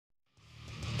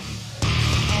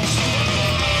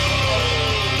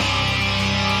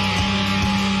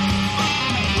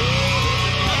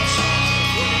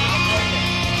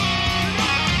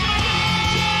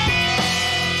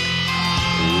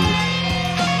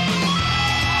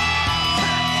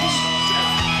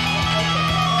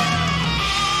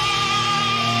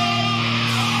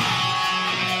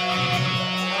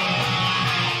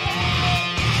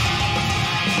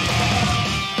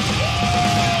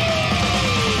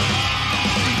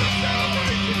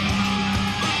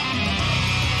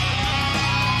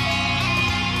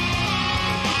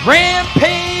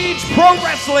Rampage Pro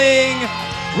Wrestling.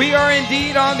 We are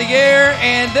indeed on the air,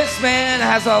 and this man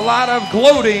has a lot of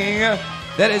gloating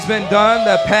that has been done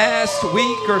the past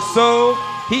week or so.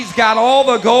 He's got all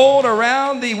the gold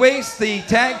around the waist. The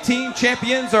tag team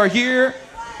champions are here.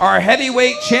 Our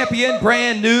heavyweight champion,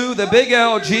 brand new, the Big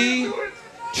LG.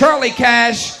 Charlie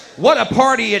Cash, what a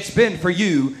party it's been for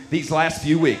you these last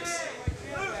few weeks.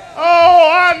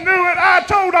 Oh, I knew it. I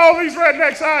told all these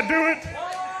rednecks I'd do it.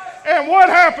 And what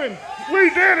happened?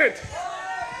 We did it.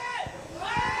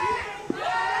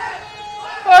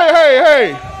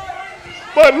 Hey.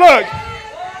 But look,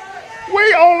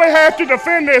 we only have to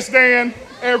defend this, Dan,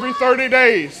 every 30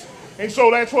 days. And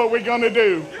so that's what we're going to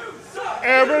do.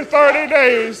 Every 30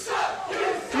 days.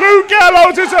 Luke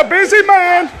Gallows is a busy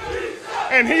man,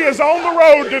 and he is on the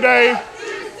road today.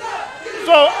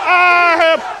 So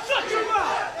I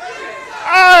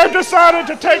have decided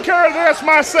to take care of this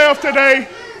myself today.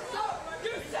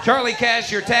 Charlie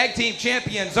Cash, your tag team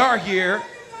champions are here.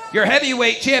 Your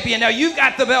heavyweight champion. Now you've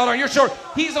got the belt on your shoulder.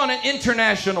 He's on an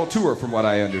international tour, from what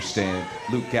I understand,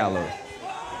 Luke Gallows.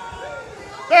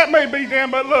 That may be, Dan,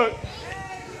 but look,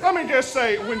 let me just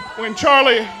say, when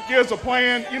Charlie gives a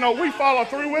plan, you know, we follow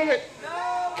through with it.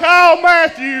 Kyle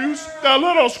Matthews, the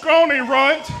little scrawny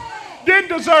runt, didn't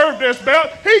deserve this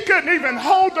belt. He couldn't even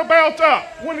hold the belt up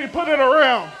when he put it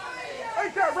around.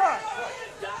 Ain't that right?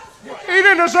 He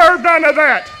didn't deserve none of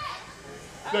that.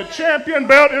 The champion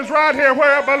belt is right here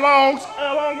where it belongs,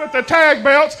 along with the tag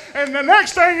belts, and the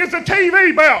next thing is the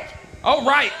TV belt. Oh,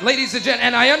 right, ladies and gentlemen,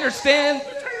 and I understand,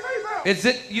 is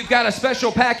it you've got a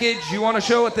special package you want to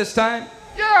show at this time?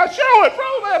 Yeah, show it.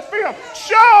 Roll that film.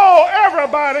 Show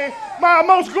everybody my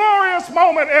most glorious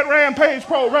moment at Rampage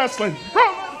Pro Wrestling.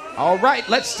 All right,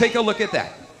 let's take a look at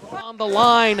that. On the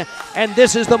line, and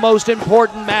this is the most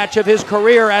important match of his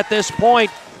career at this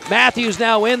point. Matthews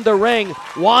now in the ring,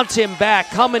 wants him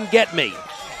back. Come and get me.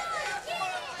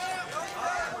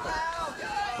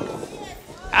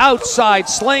 Outside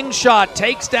slingshot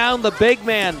takes down the big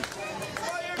man.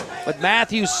 But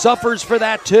Matthews suffers for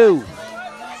that too.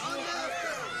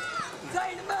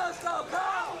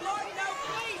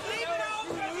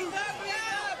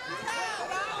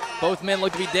 Both men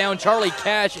look to be down. Charlie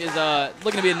Cash is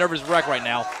looking to be a nervous wreck right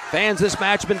now. Fans, this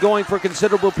match has been going for a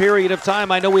considerable period of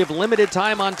time. I know we have limited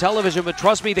time on television, but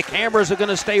trust me, the cameras are going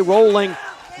to stay rolling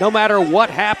no matter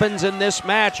what happens in this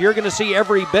match. You're going to see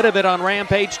every bit of it on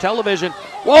Rampage television.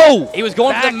 Whoa! He was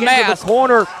going for the mask. Into the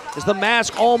corner as the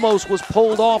mask almost was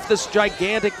pulled off this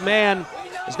gigantic man.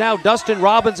 As now Dustin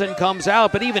Robinson comes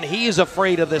out, but even he is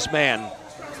afraid of this man.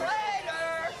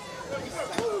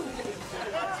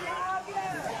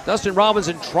 Dustin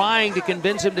Robinson trying to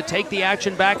convince him to take the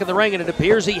action back in the ring, and it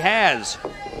appears he has.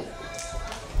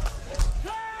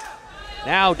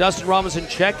 Now Dustin Robinson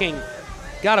checking.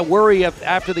 Got to worry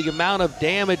after the amount of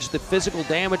damage, the physical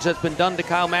damage that's been done to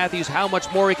Kyle Matthews, how much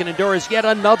more he can endure as yet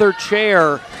another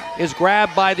chair is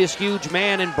grabbed by this huge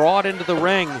man and brought into the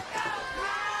ring.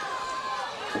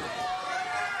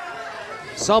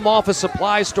 Some office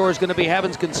supply store is going to be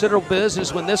having considerable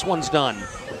business when this one's done.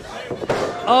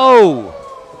 Oh!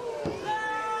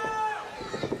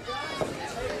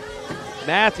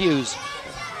 Matthews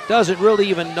doesn't really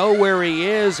even know where he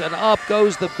is, and up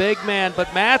goes the big man,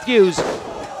 but Matthews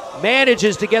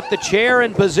manages to get the chair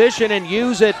in position and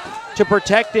use it to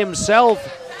protect himself,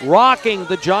 rocking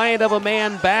the giant of a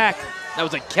man back. That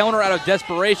was a counter out of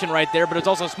desperation right there, but it's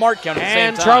also a smart counter at the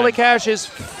same time. And Charlie Cash is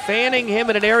fanning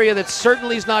him in an area that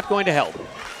certainly is not going to help.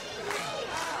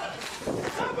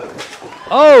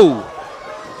 Oh!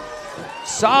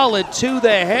 Solid to the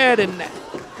head, and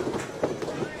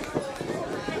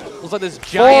like this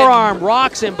giant forearm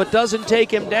rocks him but doesn't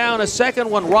take him down. A second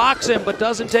one rocks him but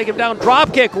doesn't take him down.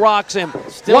 Drop kick rocks him.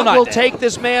 Still what not will down. Take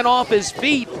this man off his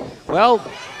feet? Well,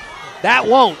 that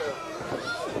won't.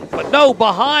 But no,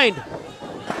 behind.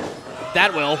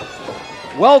 That will.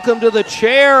 Welcome to the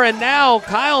chair, and now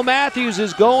Kyle Matthews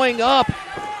is going up.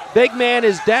 Big man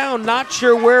is down, not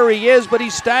sure where he is, but he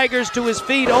staggers to his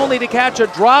feet only to catch a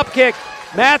drop kick.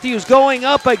 Matthews going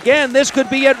up again. This could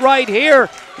be it right here.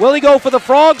 Will he go for the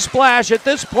frog splash at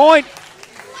this point?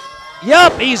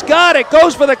 Yup, he's got it.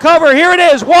 Goes for the cover. Here it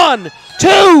is. 1,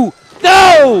 2,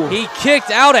 no! He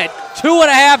kicked out at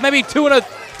 2.5, maybe 2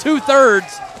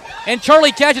 2/3. And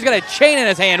Charlie Cash has got a chain in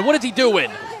his hand. What is he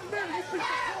doing?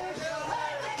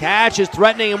 Cash is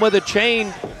threatening him with a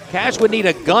chain. Cash would need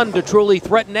a gun to truly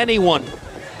threaten anyone.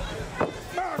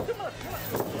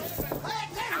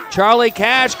 Charlie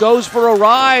Cash goes for a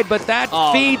ride, but that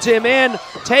feeds him in,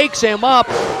 takes him up,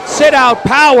 sit-out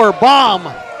power bomb.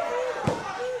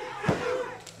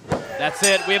 That's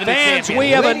it. We have a new Fans, champion. we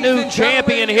have a Ladies new and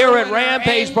champion gentlemen, here at your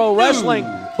Rampage winner, Pro a Wrestling.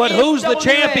 new But who's the NWA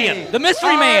champion? The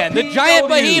mystery man, the giant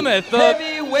behemoth, the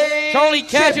heavyweight Charlie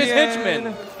Cash's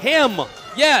champion, henchman. Him.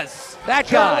 Yes. That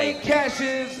Charlie guy.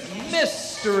 Cash's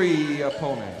mystery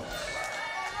opponent.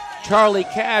 Charlie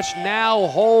Cash now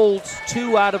holds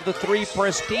 2 out of the 3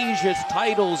 prestigious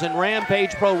titles in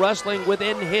Rampage Pro Wrestling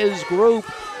within his group.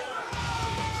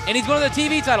 And he's going to the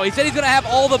TV title. He said he's going to have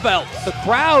all the belts. The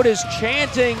crowd is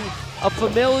chanting a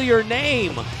familiar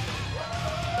name.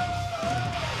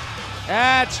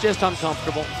 That's just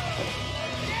uncomfortable.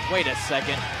 Wait a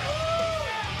second.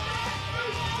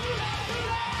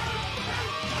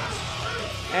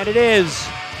 And it is.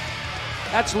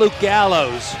 That's Luke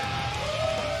Gallows.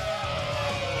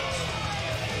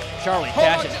 Charlie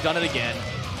Cash has done it again.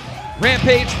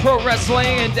 Rampage Pro Wrestling,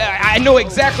 and I know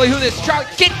exactly who this Charlie.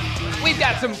 We've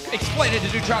got some explaining to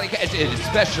do, Charlie Cash, and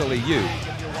especially you.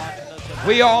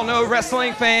 We all know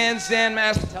wrestling fans, Dan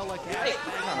Master.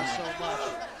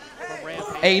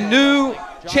 A new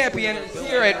champion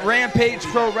here at Rampage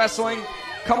Pro Wrestling.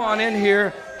 Come on in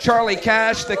here, Charlie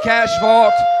Cash, the Cash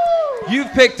Vault.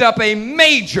 You've picked up a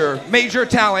major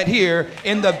talent here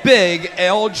in the Big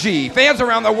LG. Fans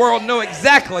around the world know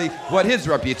exactly what his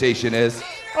reputation is.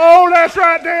 Oh, that's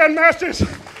right, Dan Masters.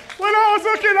 When I was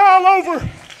looking all over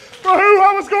for who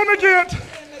I was going to get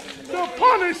to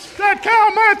punish that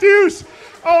Kyle Matthews,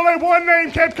 only one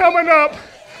name kept coming up,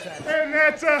 and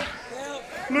that's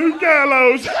Luke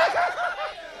Gallows.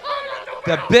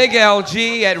 The Big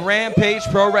LG at Rampage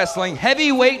Pro Wrestling,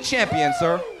 heavyweight champion,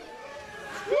 sir.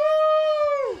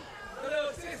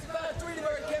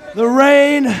 The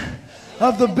reign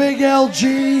of the Big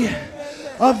LG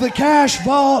of the Cash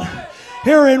Vault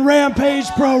here in Rampage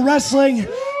Pro Wrestling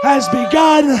has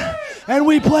begun, and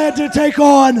we plan to take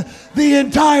on the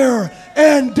entire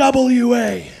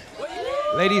NWA.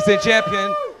 Ladies and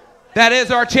gentlemen, that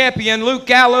is our champion. Luke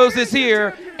Gallows is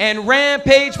here, and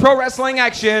Rampage Pro Wrestling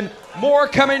action. More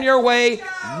coming your way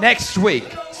next week.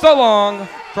 So long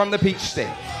from the Peach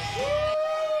State.